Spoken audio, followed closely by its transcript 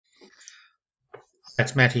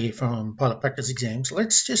That's Matt here from Pilot Practice Exams.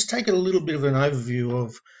 Let's just take a little bit of an overview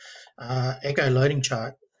of echo loading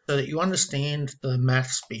chart so that you understand the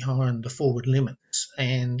maths behind the forward limits,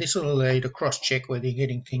 and this will allow you to cross-check whether you're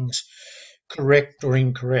getting things correct or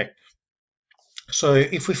incorrect. So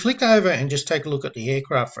if we flick over and just take a look at the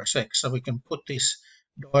aircraft for a sec so we can put this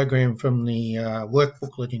diagram from the work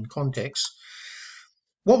booklet in context,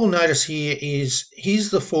 what we'll notice here is here's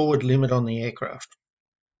the forward limit on the aircraft.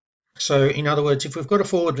 So in other words, if we've got a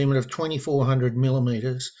forward limit of 2400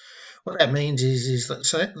 millimeters, what that means is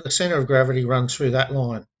that the center of gravity runs through that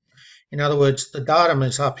line. In other words, the datum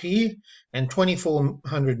is up here and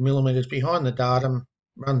 2400 millimeters behind the datum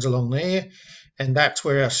runs along there, and that's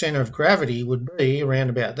where our center of gravity would be, around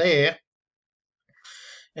about there.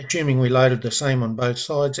 Assuming we loaded the same on both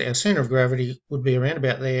sides, our center of gravity would be around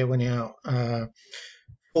about there when our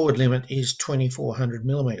forward limit is 2400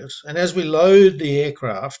 millimeters. And as we load the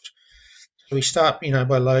aircraft, we start,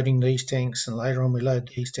 by loading these tanks, and later on we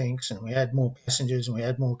load these tanks, and we add more passengers, and we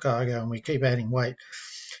add more cargo, and we keep adding weight.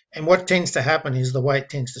 And what tends to happen is the weight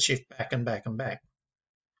tends to shift back and back and back.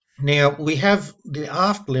 Now, we have the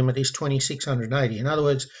aft limit is 2680. In other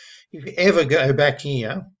words, if you ever go back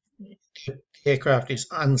here, the aircraft is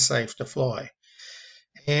unsafe to fly.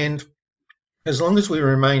 And as long as we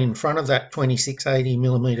remain in front of that 2680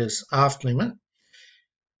 millimeters aft limit,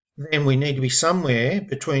 then we need to be somewhere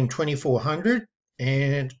between 2400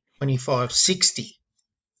 and 2560.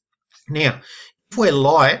 Now, if we're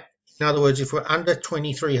light, in other words, if we're under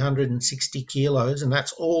 2360 kilos, and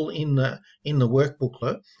that's all in the work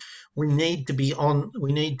booklet, we need to be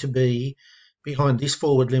behind this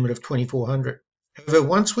forward limit of 2400. However,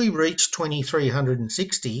 once we reach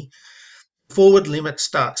 2360, the forward limit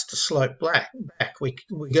starts to slope back. We're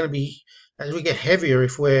going to be, as we get heavier,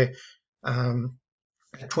 if we're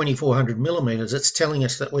at 2400 millimeters, it's telling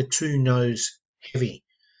us that we're too nose heavy.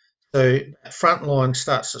 So that front line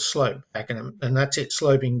starts to slope back, and that's it,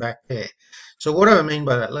 sloping back there. So what do I mean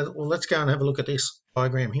by that? Well, let's go and have a look at this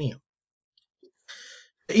diagram here.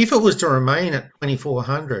 If it was to remain at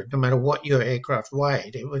 2400, no matter what your aircraft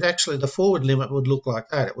weighed, it would actually, the forward limit would look like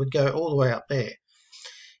that. It would go all the way up there.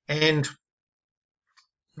 And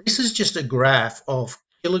this is just a graph of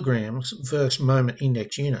kilograms versus moment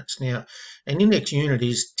index units. Now, an index unit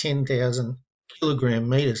is 10,000 kilogram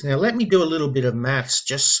meters. Now, let me do a little bit of maths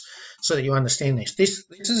just so that you understand this. This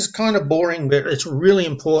is kind of boring, but it's really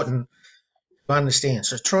important to understand.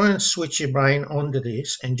 So try and switch your brain onto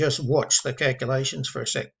this and just watch the calculations for a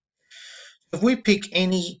sec. If we pick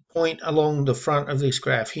any point along the front of this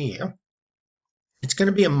graph here, it's going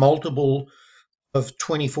to be a multiple of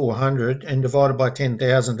 2400 and divided by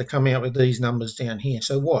 10,000 to come out with these numbers down here.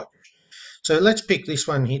 So what? So let's pick this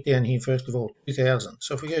one here down here first of all, 2000.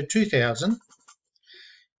 So if we go 2000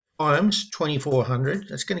 times 2400,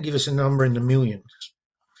 that's going to give us a number in the millions.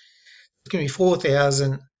 It's going to be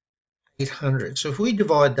 4,800. So if we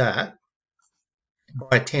divide that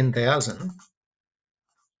by 10,000,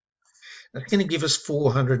 that's going to give us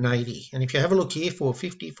 480. And if you have a look here,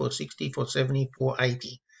 450, 460, 470,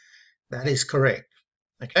 480. That is correct.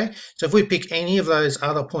 Okay, so if we pick any of those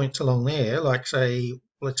other points along there, like say,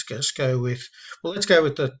 let's go with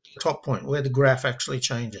the top point where the graph actually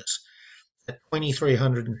changes at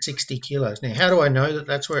 2360 kilos. Now, how do I know that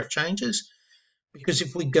that's where it changes? Because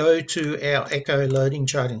if we go to our echo loading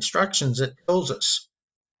chart instructions, it tells us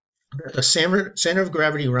that the center of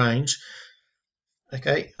gravity range,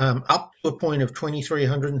 okay, up to a point of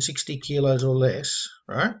 2360 kilos or less,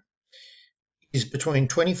 right, is between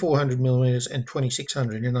 2400 millimeters and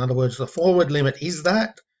 2600. In other words, the forward limit is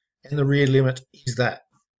that and the rear limit is that.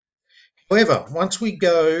 However, once we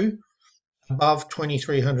go above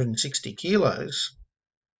 2360 kilos,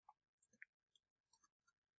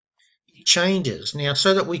 it changes. Now,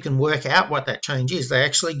 so that we can work out what that change is, they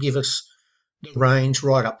actually give us the range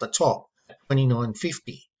right up the top at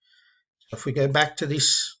 2950. So if we go back to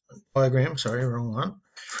this diagram, sorry, wrong one.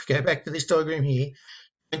 If we go back to this diagram here,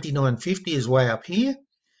 2950 is way up here,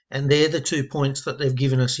 and they're the 2 points that they've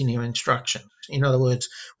given us in your instructions. In other words,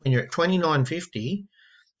 when you're at 2950,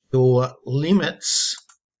 your limits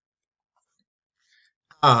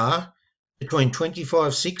are between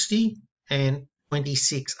 2560 and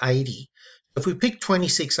 2680. If we pick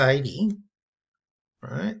 2680,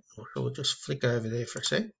 right, we'll just flick over there for a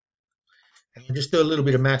sec, and we'll just do a little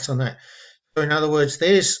bit of maths on that. So in other words,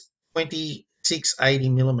 there's 2680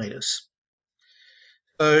 millimeters.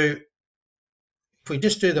 So if we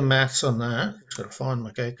just do the maths on that, just got to find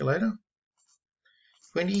my calculator,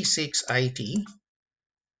 2680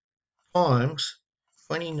 times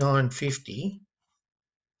 2950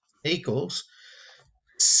 equals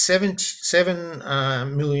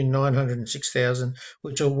 7,906,000,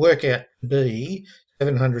 which will work out to be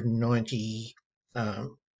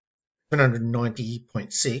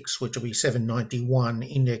 790.6, which will be 791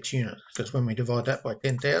 index units, because when we divide that by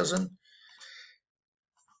 10,000,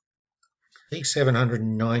 he's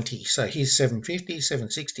 790. So here's 750,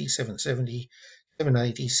 760, 770,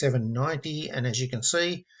 780, 790, and as you can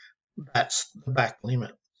see, that's the back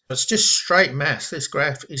limit. It's just straight maths. This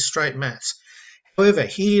graph is straight maths. However,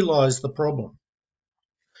 here lies the problem.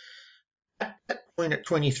 At that point at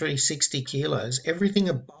 2360 kilos, everything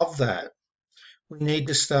above that, we need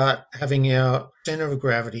to start having our center of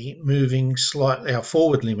gravity moving slightly, our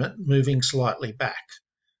forward limit moving slightly back.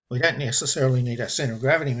 We don't necessarily need our center of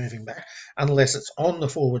gravity moving back unless it's on the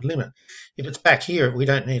forward limit. If it's back here, we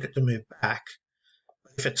don't need it to move back.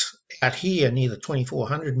 If it's out here near the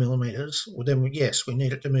 2400 millimeters, well then yes, we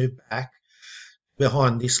need it to move back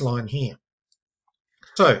behind this line here.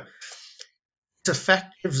 So it's a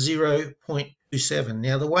factor of 0.27.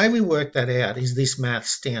 Now the way we work that out is this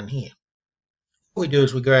maths down here. What we do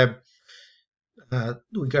is we grab the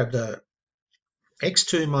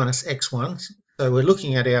x2 minus x1. So we're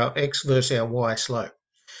looking at our x versus our y slope.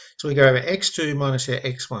 So we go over x2 minus our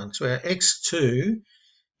x1. So our x2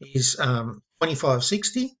 is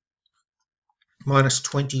 2560 minus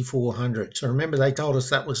 2400. So remember they told us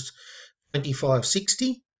that was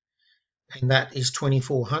 2560 and that is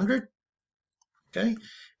 2400. Okay,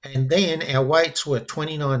 and then our weights were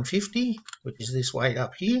 2950, which is this weight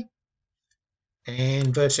up here,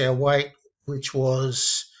 and versus our weight, which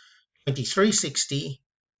was 2360,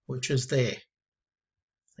 which was there.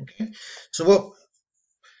 Okay, so what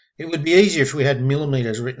it would be easier if we had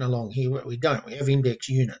millimeters written along here, but we don't. We have index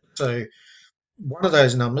units. So one of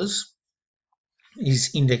those numbers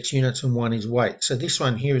is index units and one is weight. So this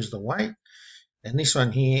one here is the weight, and this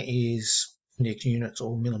one here is index units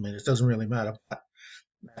or millimeters. Doesn't really matter, but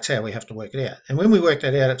that's how we have to work it out. And when we work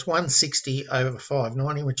that out, it's 160 over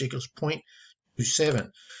 590, which equals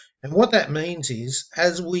 0.27. And what that means is,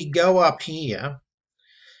 as we go up here,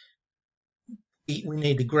 we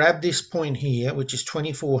need to grab this point here, which is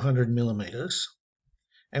 2400 millimeters,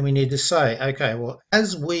 and we need to say, okay, well,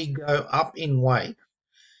 as we go up in weight,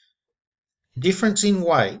 difference in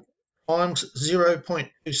weight times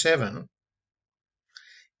 0.27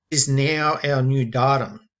 is now our new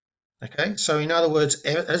datum. Okay, so in other words,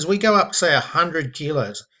 as we go up, say 100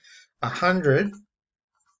 kilos, 100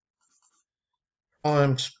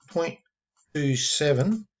 times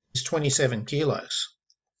 0.27 is 27 kilos,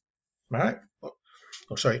 right?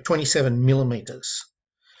 Or sorry, 27 millimeters.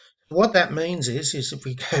 What that means is if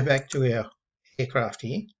we go back to our aircraft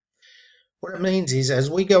here, what it means is as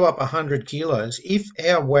we go up 100 kilos, if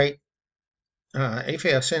our weight, if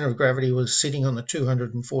our center of gravity was sitting on the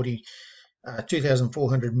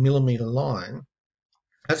 2,400 millimeter line,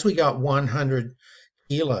 as we go up 100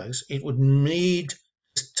 kilos, it would need,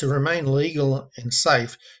 to remain legal and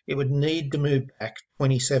safe, it would need to move back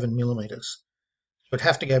 27 millimeters. It would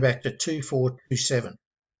have to go back to 2427.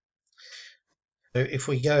 So if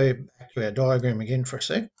we go back to our diagram again for a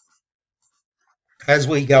sec, as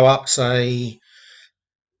we go up, say,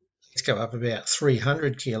 let's go up about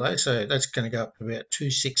 300 kilos, so that's going to go up to about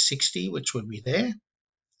 2660, which would be there.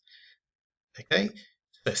 Okay,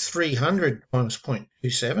 so 300 times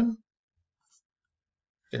 0.27,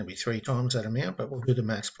 going to be 3 times that amount, but we'll do the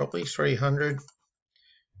maths properly. 300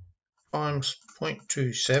 times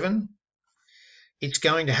 0.27, it's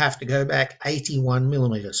going to have to go back 81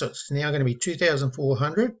 millimeters. So it's now going to be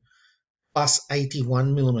 2,400 plus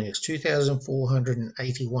 81 millimeters,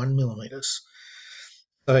 2,481 millimeters.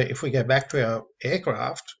 So if we go back to our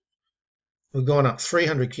aircraft, we've gone up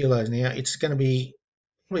 300 kilos now. It's going to be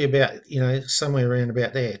probably about, somewhere around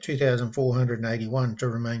about there, 2,481 to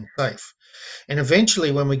remain safe. And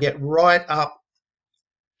eventually when we get right up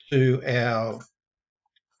to our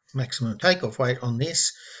maximum takeoff weight on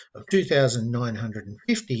this of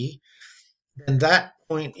 2,950, then that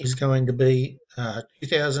point is going to be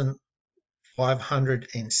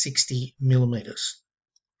 2,560 millimeters.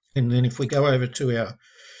 And then if we go over to our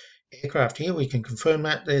aircraft here, we can confirm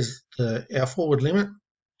that there's our forward limit.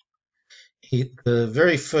 The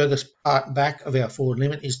very furthest part back of our forward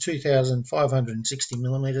limit is 2,560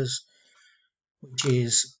 millimeters, which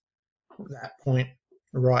is that point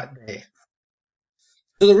right there.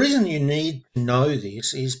 So the reason you need to know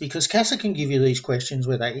this is because CASA can give you these questions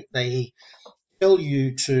where they tell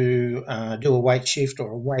you to do a weight shift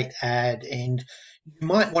or a weight add, and you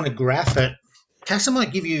might want to graph it. CASA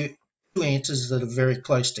might give you two answers that are very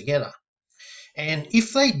close together. And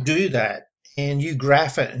if they do that and you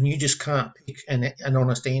graph it, and you just can't pick an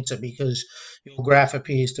honest answer because your graph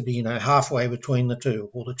appears to be, halfway between the two,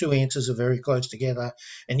 or the two answers are very close together,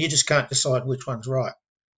 and you just can't decide which one's right.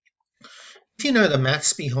 If you know the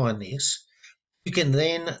maths behind this, you can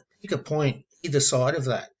then pick a point either side of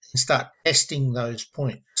that and start testing those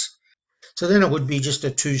points. So then it would be just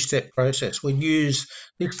a two-step process. We'd use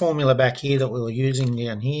this formula back here that we were using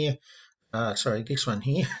down here, this one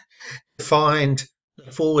here, to find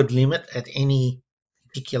the forward limit at any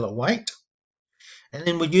particular weight. And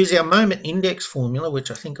then we'd use our moment index formula,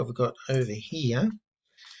 which I think I've got over here,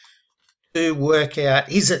 to work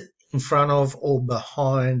out, is it in front of or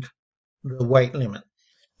behind the weight limit.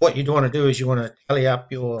 What you'd want to do is you want to tally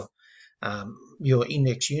up your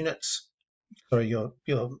index units, sorry, your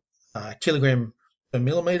kilogram per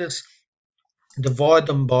millimeters, divide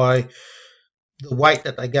them by the weight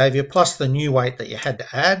that they gave you plus the new weight that you had to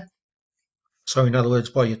add. So in other words,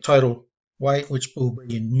 by your total weight, which will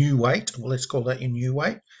be your new weight. Well, let's call that your new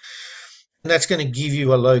weight. And that's going to give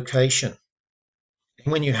you a location.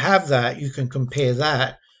 And when you have that, you can compare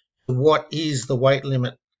that to what is the weight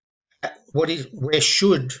limit.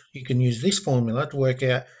 You can use this formula to work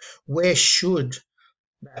out where should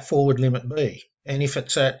that forward limit be. And if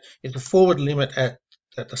the forward limit at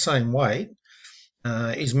the same weight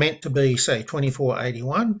is meant to be, say,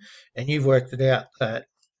 2481, and you've worked it out that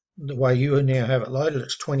the way you now have it loaded,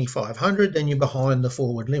 it's 2500, then you're behind the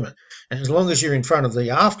forward limit. And as long as you're in front of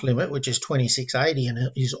the aft limit, which is 2680, and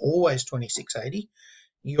it is always 2680,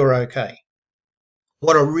 you're okay.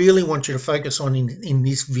 What I really want you to focus on in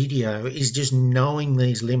this video is just knowing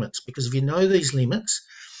these limits, because if you know these limits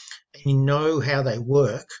and you know how they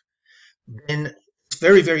work, then it's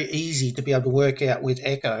very, very easy to be able to work out with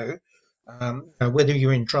Echo whether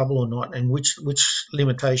you're in trouble or not, and which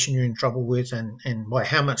limitation you're in trouble with, and by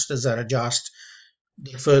how much does that adjust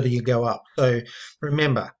the further you go up. So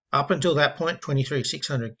remember, up until that point,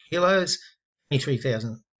 23,600 kilos,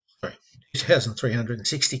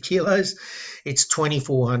 2,360 kilos, it's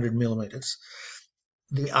 2,400 millimeters.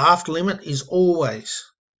 The aft limit is always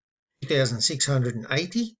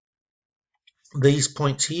 2,680. These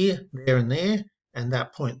points here, there and there, and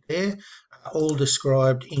that point there are all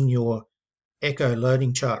described in your Echo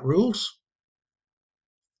loading chart rules.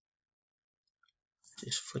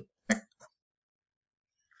 Just flick back.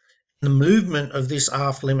 The movement of this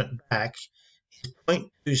aft limit back is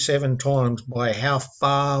 0.27 times by how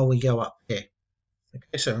far we go up there.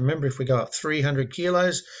 Okay, so remember, if we go up 300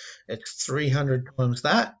 kilos, it's 300 times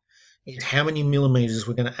that. Is how many millimeters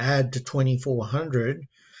we're going to add to 2,400.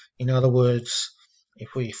 In other words,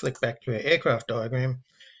 if we flick back to our aircraft diagram,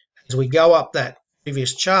 as we go up that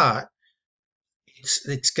previous chart,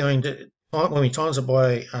 it's going to, when we times it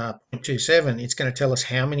by 0.27, it's going to tell us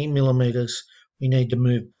how many millimeters we need to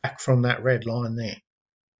move back from that red line there.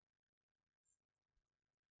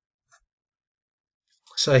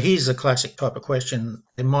 So here's a classic type of question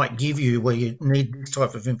they might give you where you need this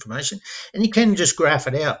type of information, and you can just graph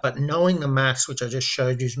it out, but knowing the maths, which I just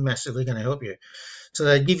showed you, is massively going to help you. So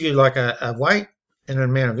they give you like a weight and an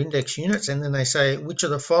amount of index units, and then they say which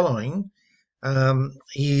of the following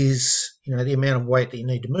is the amount of weight that you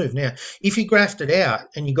need to move. Now, if you graphed it out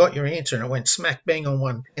and you got your answer and it went smack bang on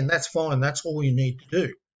 110, that's fine. That's all you need to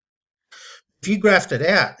do. If you graphed it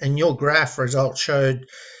out and your graph result showed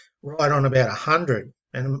right on about 100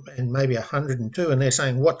 and maybe 102, and they're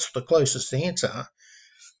saying what's the closest answer,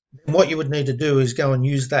 then what you would need to do is go and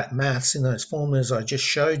use that maths in those formulas I just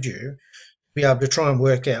showed you, be able to try and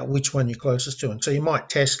work out which one you're closest to. And so you might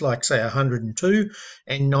test, like, say, 102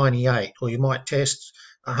 and 98, or you might test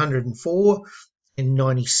 104 and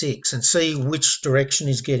 96 and see which direction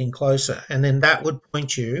is getting closer. And then that would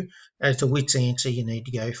point you as to which answer you need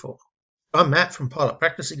to go for. I'm Matt from Pilot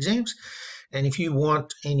Practice Exams, and if you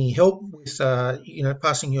want any help with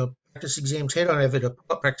passing your practice exams, head on over to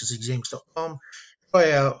PilotPracticeExams.com.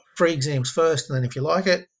 Try our free exams first, and then if you like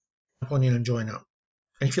it, jump on in and join up.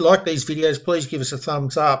 And if you like these videos, please give us a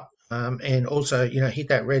thumbs up, and also hit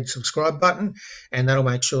that red subscribe button, and that'll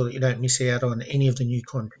make sure that you don't miss out on any of the new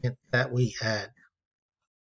content that we add.